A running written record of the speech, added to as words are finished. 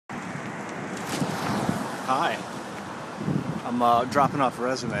Hi, I'm dropping off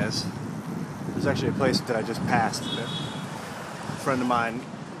resumes. There's actually a place that I just passed that a friend of mine,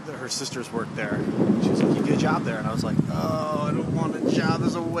 her sisters worked there. She was like, "You get a job there," and I was like, "Oh, I don't want a job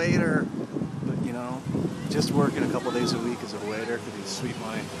as a waiter." But you know, just working a couple days a week as a waiter could be sweet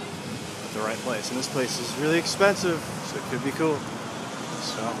money at the right place. And this place is really expensive, so it could be cool.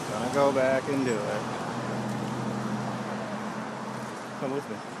 So I'm gonna go back and do it. Come with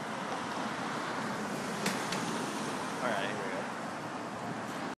me. Alright, here we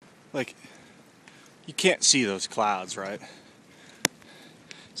go. Like, you can't see those clouds, right?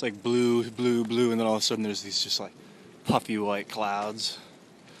 It's like blue, blue, blue, and then all of a sudden there's these just like puffy white clouds.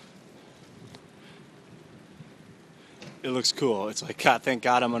 It looks cool. It's like, God, thank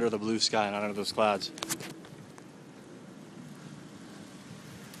God I'm under the blue sky and not under those clouds.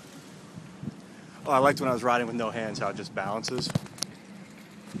 Oh, I liked when I was riding with no hands how it just balances.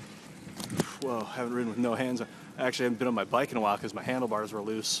 Whoa, haven't ridden with no hands. I actually haven't been on my bike in a while because my handlebars were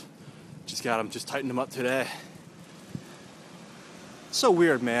loose. Just tightened them up today. It's so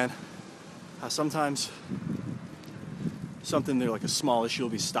weird, man. How sometimes something there, like a small issue, will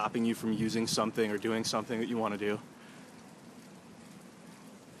be stopping you from using something or doing something that you want to do.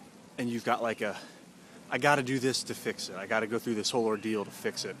 And you've got like I gotta do this to fix it. I gotta go through this whole ordeal to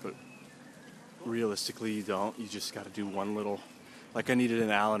fix it. But realistically, you don't. You just gotta do one little, like I needed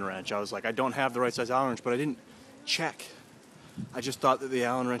an Allen wrench. I was like, I don't have the right size Allen wrench, but I didn't check. I just thought that the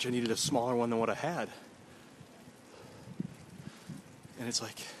Allen wrench, I needed a smaller one than what I had. And it's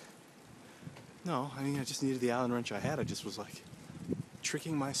like, no, I mean, I just needed the Allen wrench I had. I just was like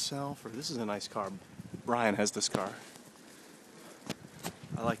tricking myself. Or this is a nice car. Brian has this car.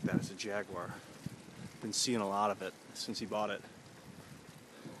 I like that. It's a Jaguar. Been seeing a lot of it since he bought it.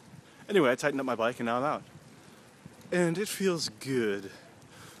 Anyway, I tightened up my bike and now I'm out. And it feels good.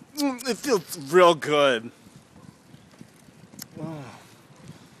 It feels real good. Oh,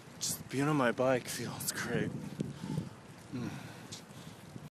 just being on my bike feels great.